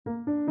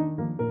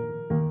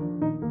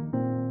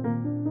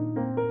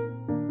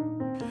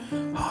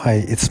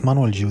Hi, it's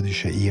Manuel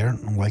Judisha here,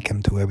 and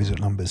welcome to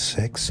episode number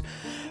 6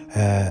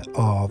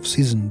 of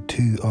season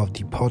 2 of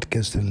the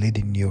podcast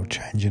Leading Your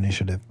Change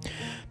Initiative.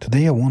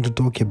 Today, I want to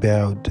talk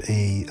about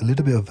a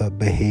little bit of a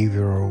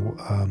behavioral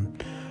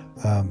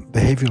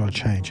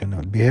change and a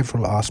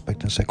behavioral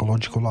aspect and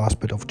psychological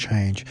aspect of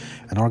change.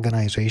 An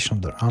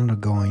organization that are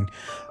undergoing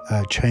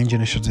change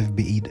initiatives,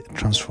 be it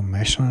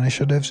transformational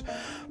initiatives,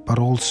 but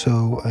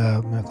also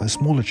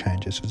smaller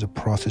changes, the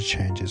process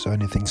changes, or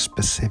anything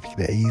specific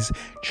that is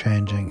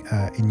changing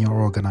in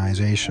your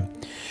organization.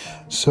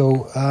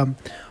 So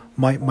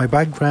my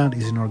background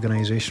is in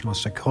organizational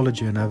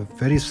psychology, and I have a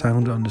very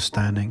sound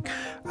understanding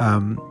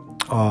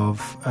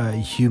of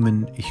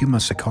human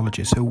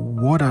psychology. So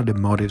what are the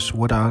motives?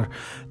 What are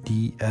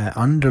the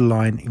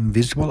underlying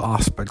invisible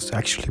aspects that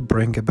actually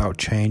bring about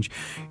change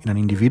in an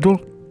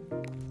individual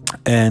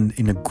and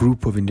in a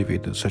group of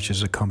individuals, such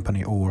as a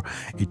company or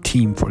a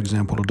team, for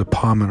example, or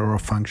department or a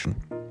function?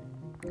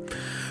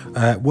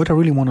 What I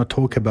really want to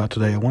talk about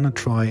today, I want to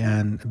try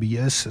and be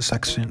as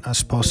succinct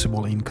as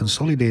possible in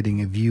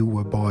consolidating a view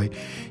whereby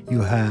you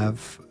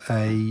have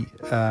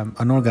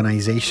an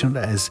organization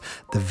that is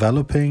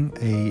developing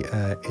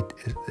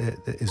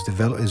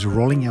is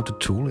rolling out a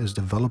tool, is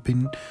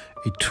developing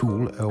a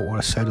tool or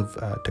a set of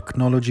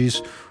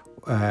technologies.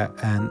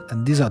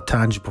 And these are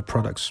tangible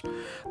products.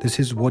 This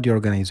is what the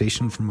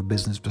organization, from a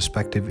business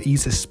perspective,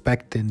 is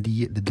expecting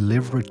the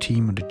delivery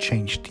team or the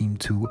change team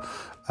to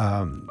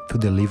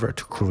deliver,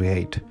 to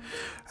create.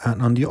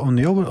 And on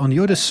the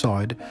other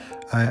side,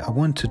 I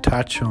want to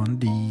touch on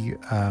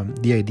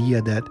the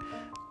idea that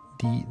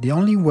the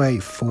only way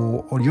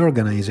for your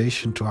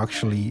organization to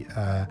actually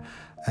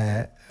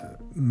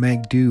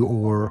make do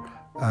or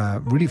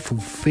really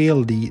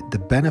fulfill the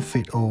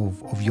benefit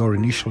of your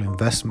initial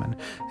investment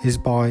is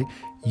by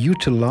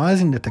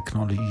utilizing the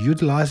technology,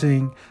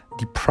 utilizing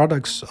the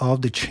products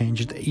of the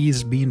change that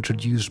is being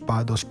introduced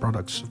by those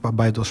products,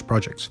 by those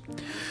projects.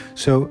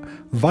 So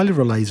value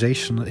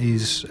realization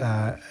is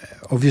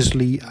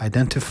obviously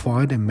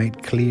identified and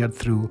made clear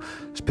through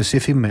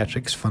specific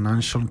metrics,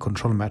 financial and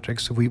control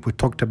metrics. We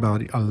talked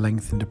about it at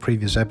length in the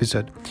previous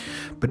episode.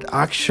 But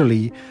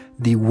actually,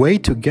 the way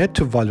to get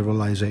to value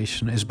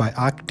realization is by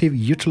active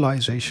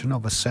utilization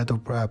of a set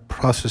of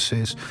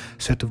processes,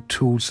 set of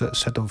tools, a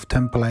set of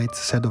templates,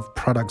 set of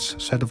products,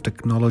 set of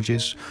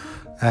technologies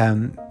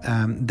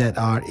that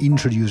are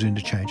introduced in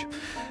the change.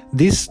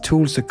 These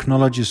tools,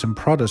 technologies, and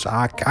products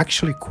are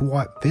actually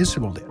quite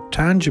visible. They're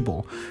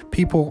tangible.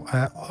 People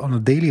on a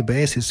daily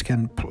basis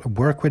can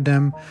work with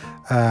them,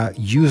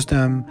 use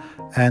them,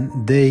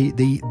 and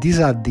these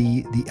are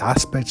the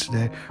aspects,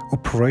 the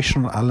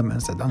operational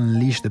elements that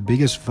unleash the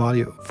biggest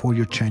value for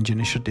your change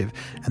initiative,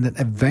 and that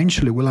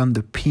eventually will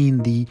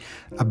underpin the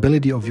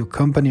ability of your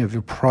company, of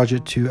your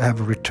project, to have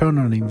a return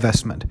on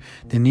investment.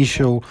 The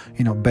initial,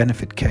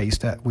 benefit case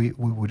that we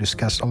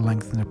discussed at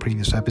length in the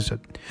previous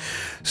episode.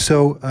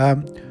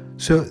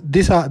 So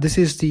this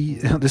is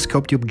the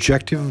scope, the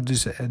objective of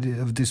this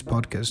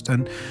podcast,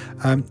 and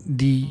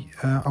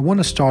I want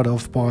to start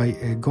off by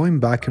going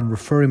back and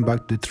referring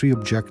back to the 3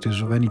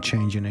 objectives of any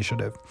change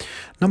initiative.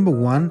 Number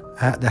 1,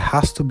 there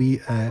has to be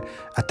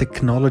a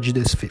technology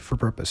that's fit for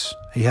purpose.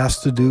 It has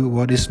to do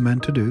what it's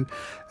meant to do.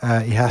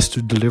 It has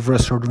to deliver a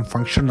certain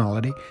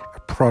functionality, a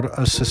product,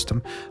 a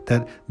system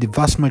that the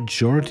vast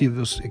majority of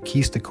those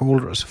key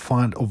stakeholders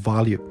find of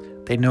value.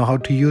 They know how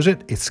to use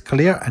it, it's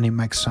clear, and it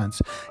makes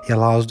sense. It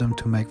allows them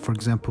to make, for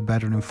example,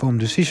 better informed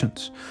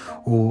decisions,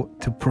 or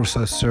to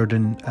process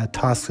certain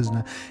tasks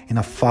in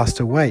a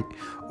faster way,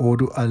 or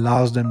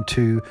allows them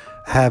to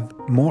have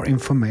more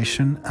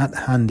information at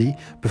handy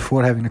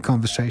before having a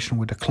conversation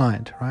with the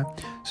client, right?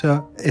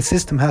 So a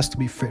system has to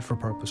be fit for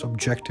purpose,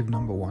 objective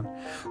number 1.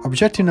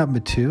 Objective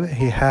number 2,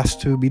 it has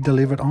to be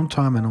delivered on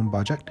time and on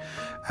budget.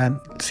 And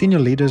senior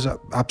leaders are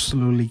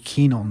absolutely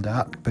keen on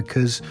that,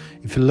 because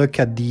if you look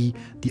at the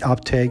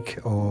uptake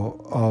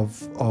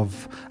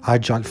of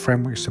agile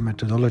frameworks and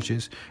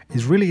methodologies,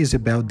 it really is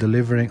about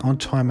delivering on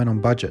time and on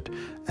budget,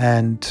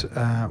 and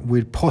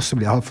with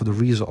possibly half of the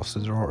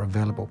resources that are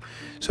available.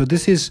 So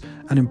this is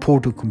an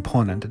important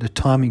component. The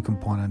timing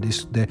component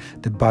is the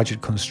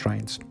budget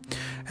constraints.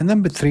 And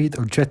number 3, the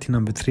objective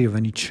number 3 of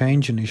any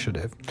change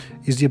initiative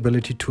is the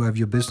ability to have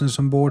your business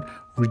on board,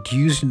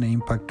 reducing the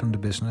impact on the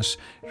business,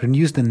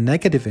 reduce the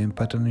negative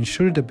impact, and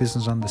ensure the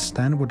business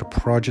understand what the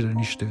project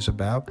initiative is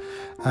about,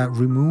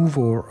 remove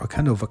or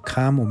kind of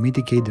overcome or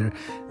mitigate the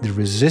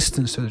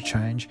resistance to the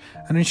change,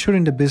 and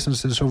ensuring the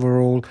business is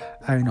overall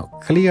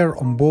clear,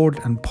 on board,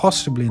 and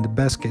possibly, in the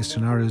best case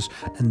scenarios,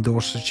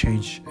 endorse the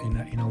change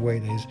in a way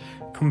that is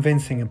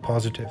convincing and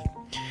positive.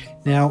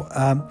 Now,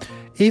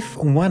 if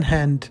on one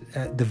hand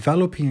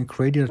developing and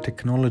creating a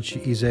technology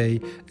is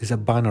a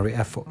binary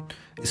effort,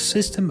 a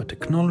system, a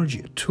technology,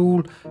 a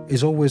tool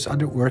is always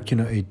either working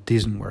or it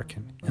isn't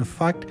working. In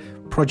fact,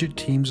 project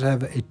teams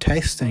have a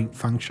testing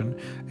function,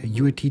 a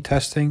UAT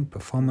testing,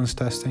 performance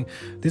testing.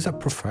 These are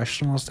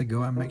professionals that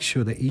go and make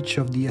sure that each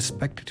of the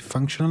expected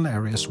functional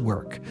areas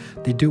work.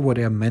 They do what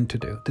they are meant to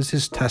do. This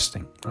is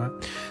testing, right?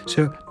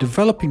 So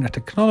developing a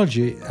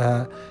technology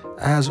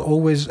has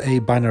always a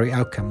binary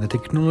outcome. The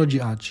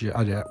technology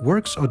either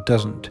works or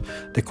doesn't.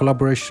 The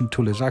collaboration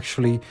tool is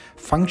actually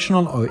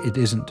functional or it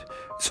isn't.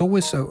 It's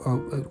always a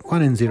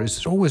 1 and 0.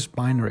 It's always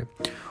binary.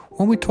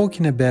 When we're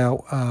talking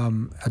about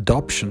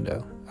adoption,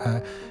 though,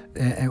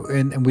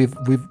 and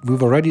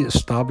we've already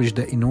established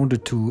that in order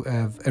to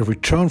have a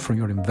return from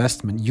your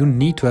investment, you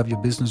need to have your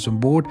business on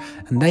board,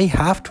 and they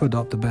have to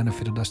adopt the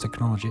benefit of this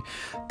technology.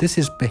 This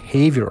is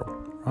behavioral.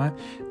 Right?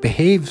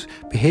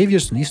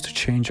 Behaviors needs to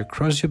change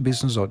across your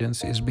business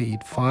audiences, be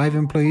it 5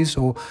 employees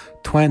or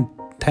 10,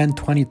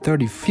 20,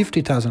 30,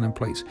 50,000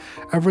 employees.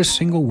 Every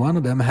single one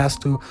of them has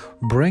to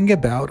bring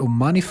about or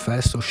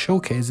manifest or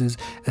showcases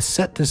a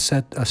certain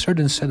set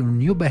of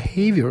new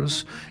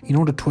behaviors in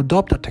order to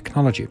adopt that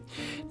technology.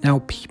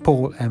 Now,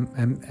 people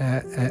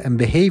and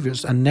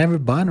behaviors are never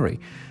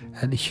binary.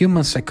 And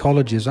human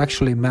psychology is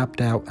actually mapped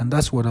out, and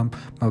that's what I'm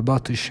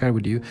about to share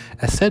with you,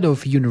 a set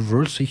of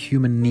universal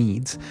human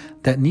needs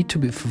that need to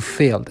be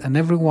fulfilled, and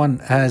everyone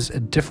has a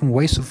different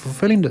ways of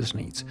fulfilling those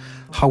needs.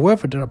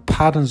 However, there are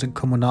patterns and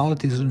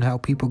commonalities in how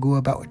people go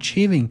about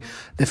achieving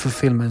the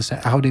fulfillments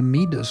and how they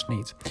meet those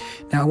needs.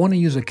 Now, I want to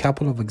use a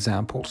couple of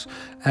examples,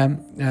 and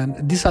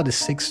these are the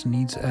 6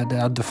 needs that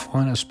are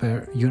defined as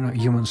per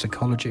human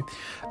psychology,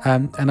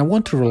 and I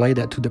want to relate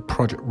that to the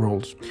project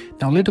roles.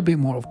 Now, a little bit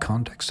more of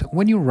context.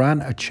 When you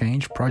run a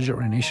change project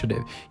or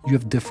initiative, you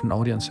have different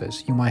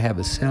audiences. You might have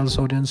a sales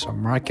audience, a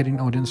marketing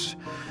audience,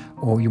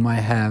 or you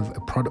might have a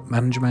product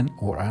management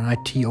or an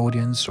IT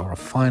audience or a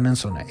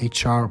finance or an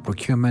HR,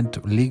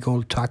 procurement,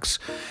 legal, tax,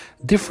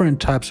 different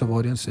types of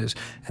audiences.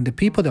 And the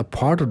people that are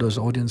part of those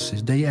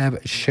audiences, they have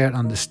a shared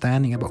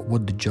understanding about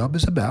what the job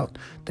is about.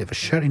 They have a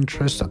shared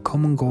interest, a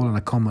common goal, and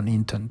a common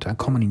intent, a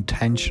common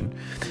intention.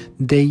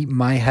 They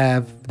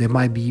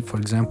might be, for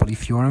example,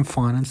 if you are in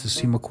finance, a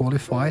CIMA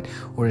qualified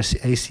or a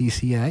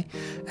ACCA,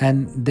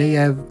 and they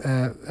have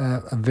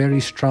a very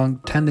strong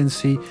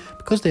tendency,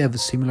 because they have a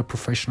similar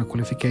professional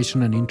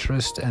qualification and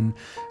interest and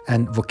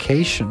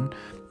vocation,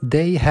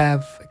 they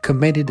have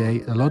committed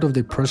a lot of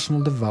their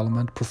personal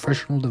development,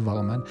 professional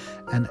development,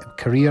 and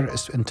career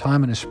and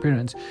time and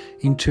experience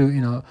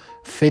into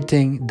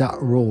fitting that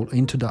role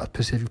into that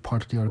specific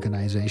part of the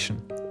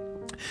organization.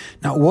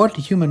 Now, what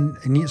human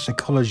needs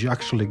psychology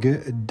actually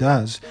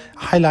does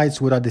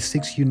highlights what are the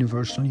 6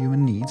 universal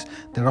human needs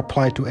that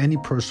apply to any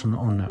person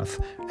on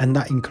earth, and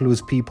that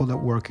includes people that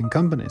work in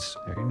companies,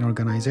 in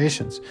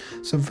organizations.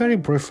 So very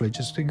briefly,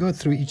 just to go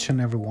through each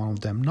and every one of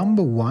them.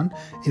 Number 1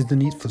 is the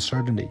need for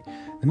certainty.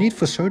 The need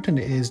for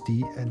certainty is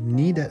the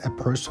need that a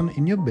person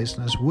in your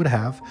business would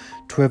have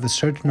to have a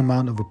certain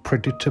amount of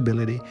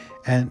predictability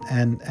and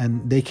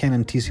they can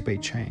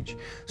anticipate change.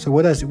 So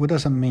what does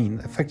it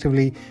mean?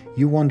 Effectively,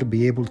 you want to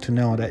be able to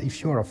know that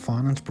if you're a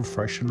finance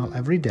professional,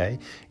 every day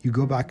you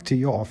go back to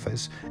your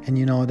office and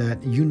you know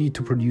that you need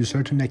to produce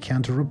certain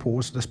accounting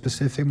reports at a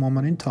specific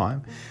moment in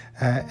time,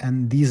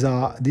 and these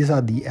are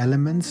the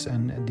elements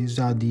and these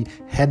are the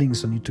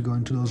headings that need to go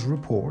into those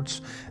reports.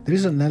 There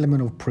is an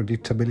element of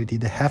predictability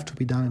that have to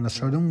be done in a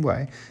certain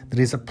way.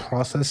 There is a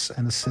process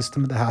and a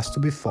system that has to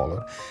be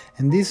followed,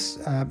 and there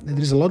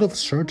is a lot of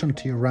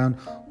certainty around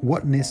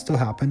what needs to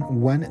happen,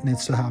 when it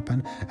needs to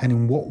happen, and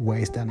in what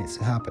ways that needs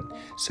to happen.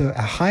 So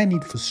a high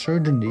need for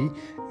certainty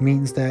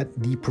means that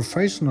the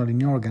professional in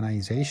your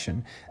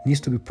organization needs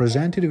to be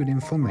presented with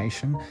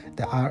information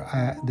that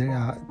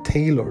are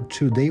tailored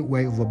to their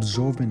way of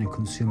absorbing and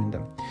consuming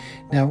them.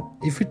 Now,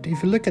 if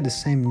you look at the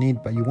same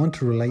need, but you want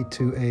to relate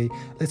to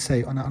let's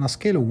say on a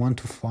scale of 1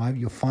 to 5,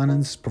 your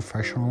finance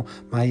professional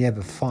might have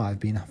a 5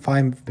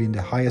 being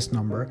the highest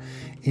number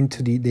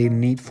into their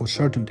need for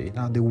certainty,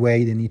 now the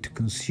way they need to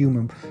consume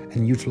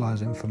and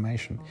utilize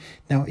information.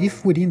 Now,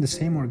 if within the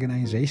same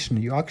organization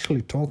you're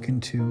actually talking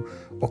to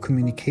or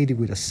communicating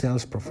with a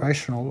sales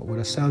professional, with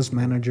a sales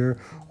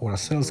manager or a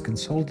sales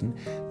consultant,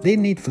 their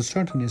need for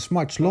certainty is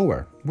much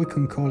lower. We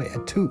can call it a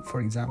 2, for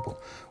example.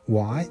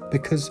 Why?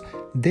 Because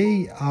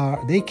their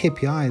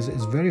KPIs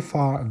is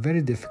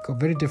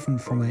very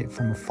different from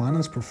a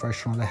finance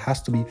professional that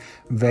has to be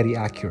very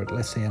accurate.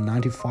 Let's say a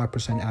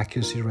 95%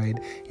 accuracy rate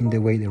in the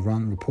way they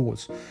run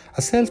reports.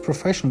 A sales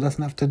professional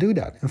doesn't have to do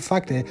that. In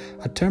fact, a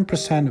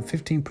 10% or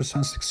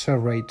 15% success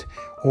rate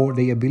or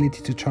the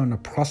ability to turn a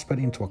prospect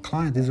into a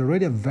client is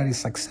already a very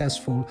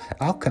successful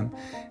outcome.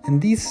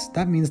 And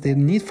that means the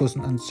need for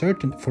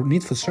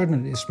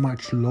certainty is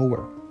much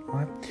lower.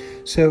 Right?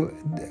 So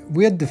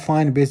we have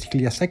defined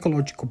basically a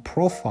psychological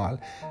profile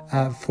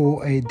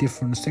for a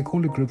different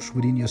stakeholder groups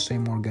within your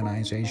same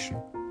organization.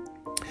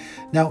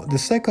 Now, the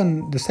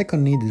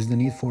second need is the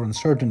need for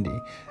uncertainty.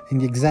 In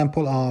the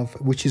example of,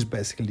 which is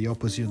basically the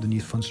opposite of the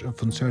need for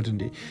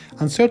uncertainty.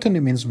 Uncertainty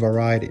means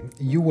variety.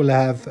 You will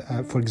have,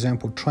 for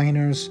example,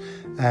 trainers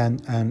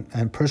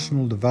and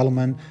personal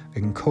development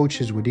and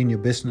coaches within your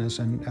business,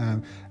 and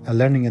a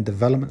learning and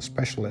development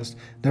specialist.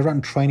 They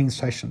run training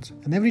sessions,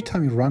 and every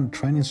time you run a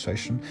training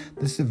session,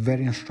 this is a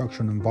very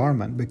unstructured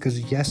environment, because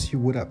yes, you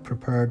would have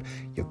prepared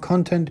your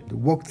content, the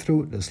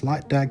walkthrough, the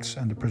slide decks,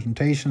 and the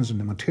presentations and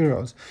the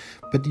materials,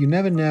 but you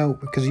never know,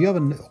 because you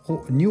have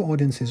new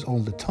audiences all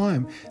the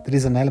time. There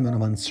is an element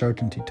of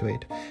uncertainty to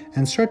it,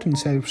 and certain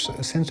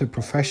sensory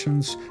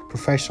professionals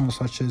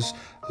such as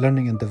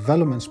learning and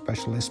development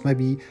specialists may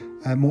be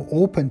more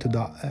open to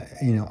the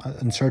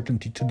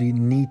uncertainty, to the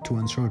need to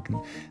uncertain.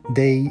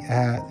 They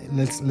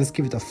let's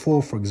give it a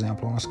 4, for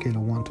example, on a scale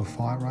of 1 to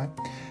 5, right?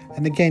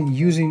 And again,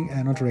 using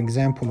another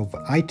example of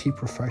IT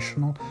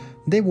professional,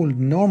 they will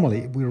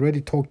normally, we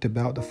already talked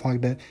about the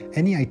fact that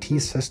any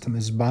IT system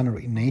is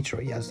binary in nature.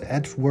 It has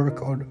to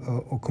work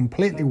or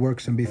completely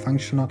works and be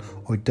functional,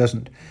 or it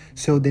doesn't.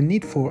 So the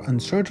need for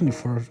uncertainty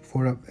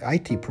for an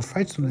IT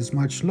professional is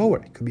much lower.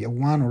 It could be a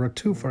 1 or a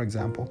 2, for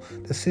example.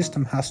 The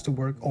system has to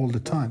work all the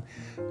time.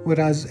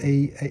 Whereas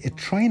a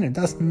trainer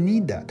doesn't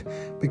need that,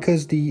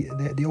 because the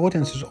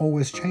audience is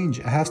always change.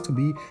 It has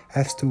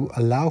to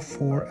allow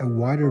for a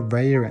wider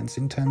variance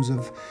in terms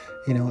of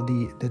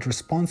the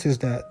responses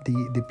that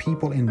the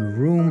people in the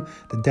room,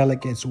 the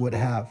delegates, would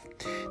have.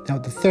 Now,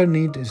 the third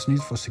need is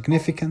need for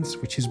significance,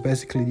 which is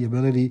basically the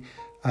ability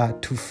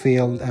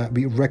to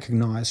be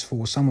recognized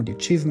for some of the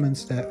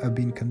achievements that have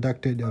been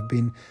conducted, have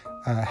been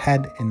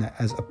had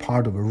as a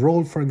part of a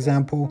role, for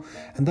example.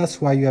 And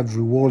that's why you have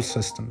reward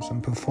systems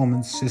and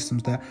performance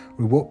systems that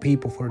reward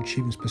people for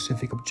achieving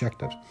specific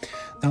objectives.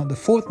 Now, the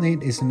fourth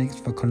need is the need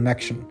for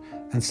connection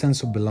and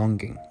sense of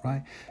belonging,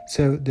 right?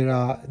 So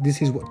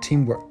this is what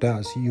teamwork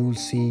does. You will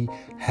see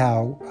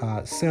how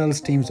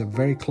sales teams are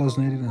very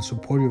close-knitted and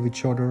supportive of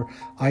each other.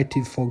 IT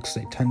folks,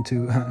 they tend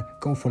to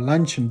go for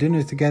lunch and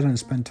dinner together and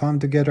spend time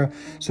together.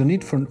 So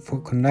need for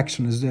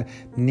connection is the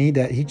need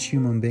that each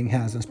human being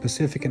has, and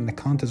specific in the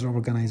context of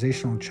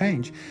organizational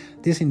change.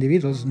 These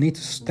individuals need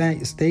to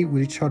stay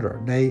with each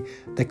other. They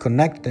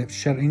connect, they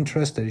share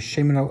interests, they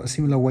share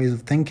similar ways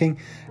of thinking,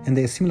 and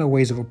they have similar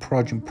ways of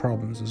approaching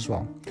problems as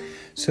well.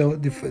 So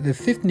the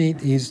fifth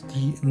need is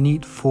the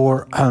need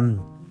for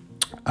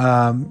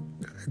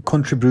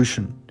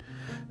contribution,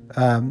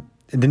 the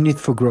need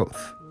for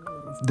growth.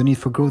 The need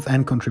for growth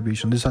and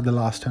contribution. These are the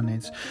last two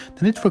needs.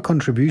 The need for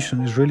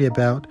contribution is really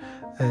about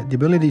the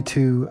ability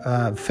to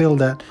feel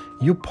that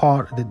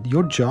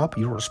your job,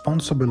 your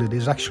responsibility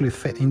is actually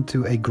fit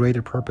into a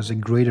greater purpose, a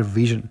greater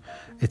vision.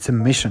 It's a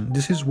mission.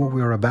 This is what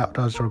we are about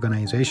as an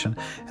organization,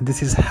 and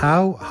this is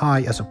how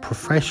I, as a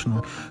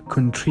professional,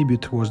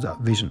 contribute towards that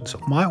vision. So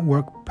my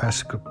work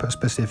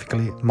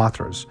specifically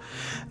matters.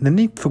 The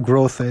need for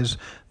growth is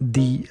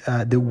the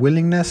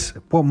willingness.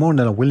 Well, more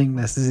than a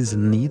willingness, this is a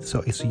need.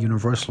 So it's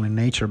universal in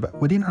nature. But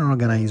within an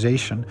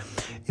organization,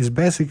 is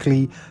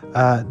basically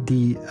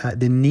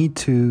the need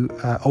to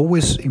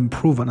always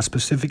improve on a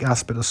specific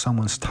aspect of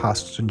someone's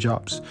tasks and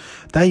jobs.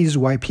 That is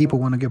why people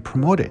want to get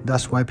promoted.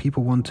 That's why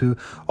people want to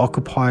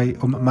occupy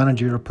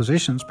managerial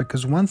positions,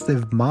 because once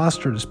they've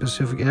mastered a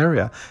specific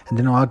area and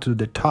they know how to do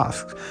their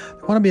tasks,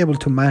 they want to be able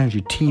to manage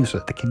a team so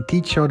that they can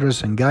teach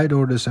others and guide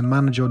others and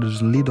manage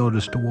others and lead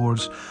others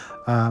towards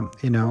a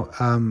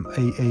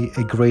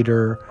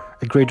greater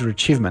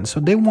achievement. So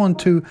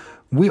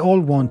we all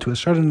want, to a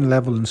certain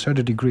level and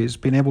certain degrees,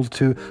 being able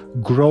to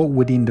grow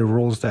within the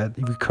roles that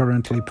we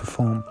currently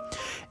perform.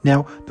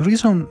 Now, the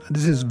reason,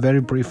 this is a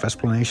very brief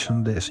explanation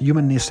of this,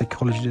 human needs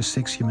psychology, the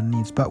 6 human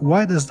needs. But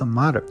why does that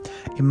matter?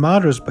 It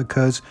matters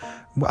because,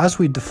 as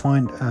we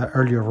defined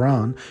earlier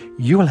on,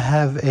 you will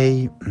have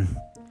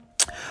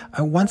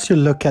once you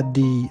look at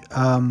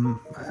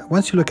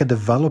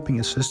developing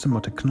a system or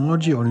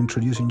technology or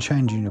introducing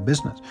change in your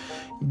business,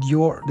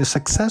 the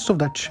success of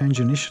that change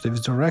initiative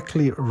is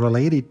directly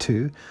related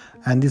to,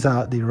 and these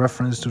are the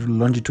reference to the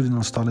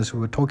longitudinal studies we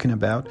were talking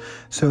about.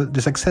 So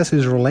the success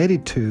is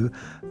related to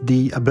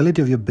the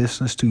ability of your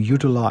business to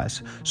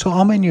utilize. So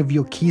how many of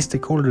your key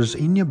stakeholders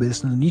in your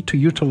business need to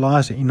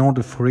utilize it in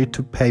order for it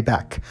to pay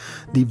back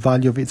the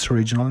value of its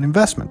original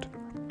investment?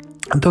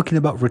 I'm talking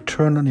about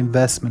return on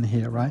investment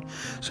here, right?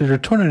 So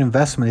return on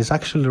investment is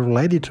actually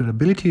related to the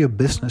ability of your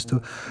business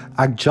to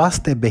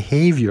adjust their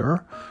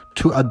behavior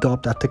to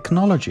adopt that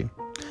technology.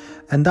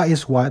 And that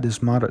is why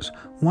this matters.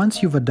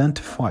 Once you've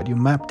identified, you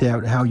mapped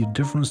out how your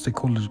different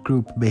stakeholders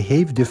group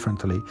behave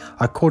differently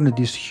according to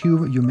these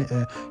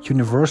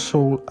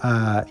universal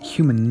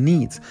human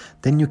needs,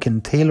 then you can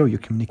tailor your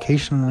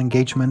communication and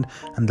engagement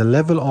and the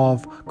level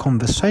of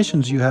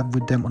conversations you have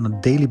with them on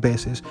a daily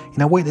basis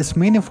in a way that's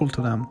meaningful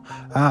to them.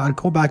 I'll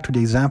go back to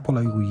the example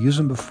I was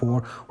using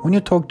before. When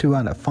you talk to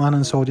a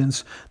finance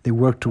audience, they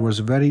work towards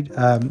very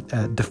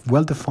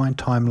well-defined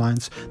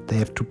timelines. They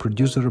have to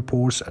produce the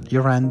reports at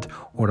year end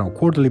or on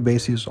quarterly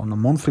basis, on a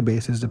monthly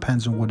basis,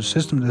 depends on what the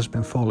system that has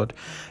been followed,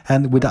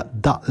 and with that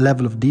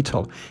level of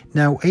detail.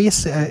 Now, a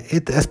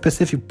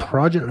specific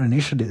project or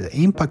initiative that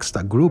impacts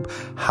that group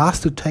has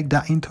to take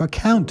that into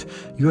account.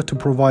 You have to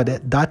provide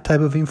that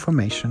type of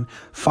information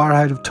far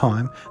ahead of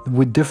time,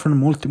 with different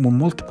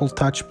multiple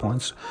touch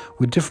points,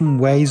 with different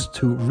ways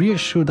to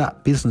reassure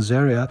that business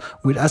area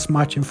with as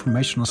much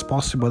information as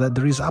possible, that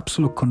there is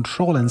absolute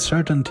control and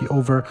certainty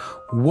over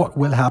what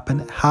will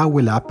happen, how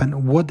will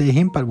happen, what the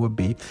impact will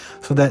be,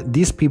 so that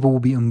these people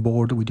will be on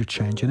board with your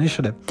change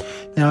initiative.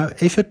 Now,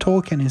 if you're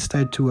talking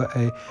instead to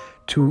a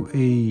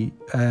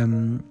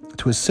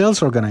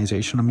sales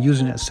organization, I'm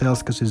using it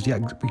sales because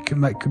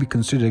it could be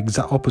considered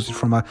exact opposite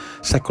from a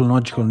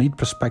psychological need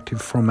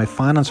perspective. From a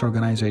finance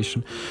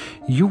organization,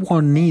 you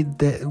will need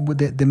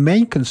the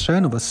main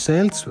concern of a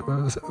sales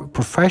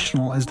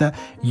professional is that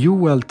you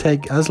will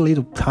take as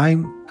little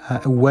time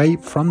away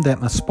from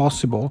them as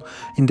possible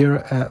in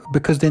their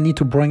because they need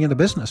to bring in the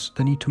business,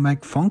 they need to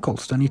make phone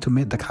calls, they need to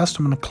meet the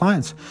customer and the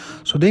clients.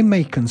 So their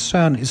main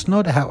concern is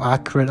not how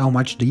accurate, how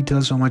much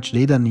details, how much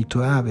data need to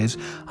have, is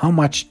how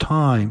much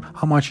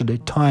of the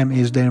time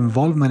is their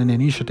involvement in the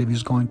initiative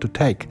is going to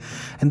take.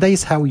 And that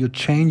is how your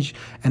change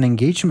and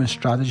engagement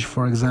strategy,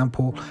 for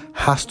example,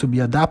 has to be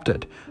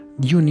adapted.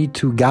 You need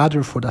to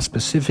gather for that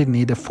specific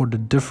need, for the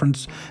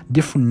different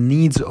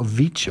needs of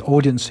each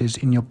audiences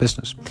in your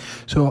business.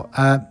 So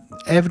I'm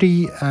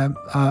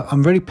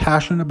very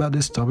passionate about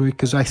this topic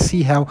because I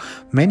see how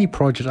many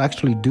projects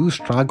actually do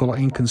struggle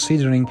in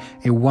considering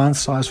a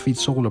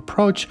one-size-fits-all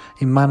approach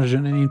in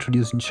managing and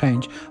introducing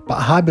change. But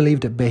I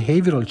believe that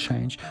behavioral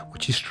change,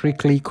 which is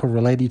strictly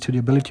correlated to the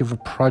ability of a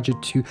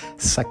project to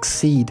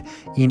succeed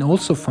in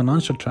also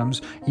financial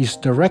terms, is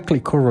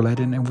directly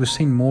correlated, and we've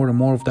seen more and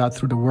more of that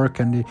through the work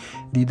and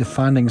the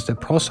findings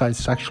that ProSite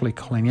is actually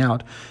calling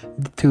out,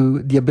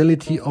 to the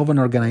ability of an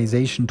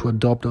organization to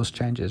adopt those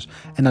changes.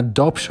 And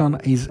adoption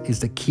is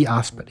the key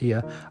aspect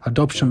here.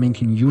 Adoption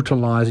meaning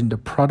utilizing the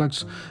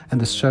products and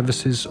the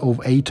services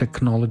of a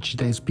technology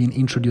that is being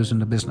introduced in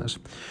the business.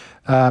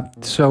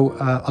 So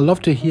I'd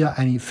love to hear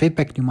any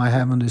feedback you might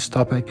have on this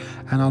topic,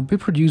 and I'll be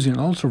producing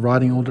and also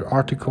writing all the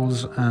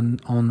articles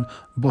and on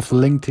both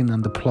LinkedIn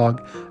and the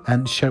blog,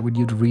 and share with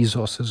you the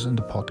resources in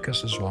the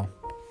podcast as well.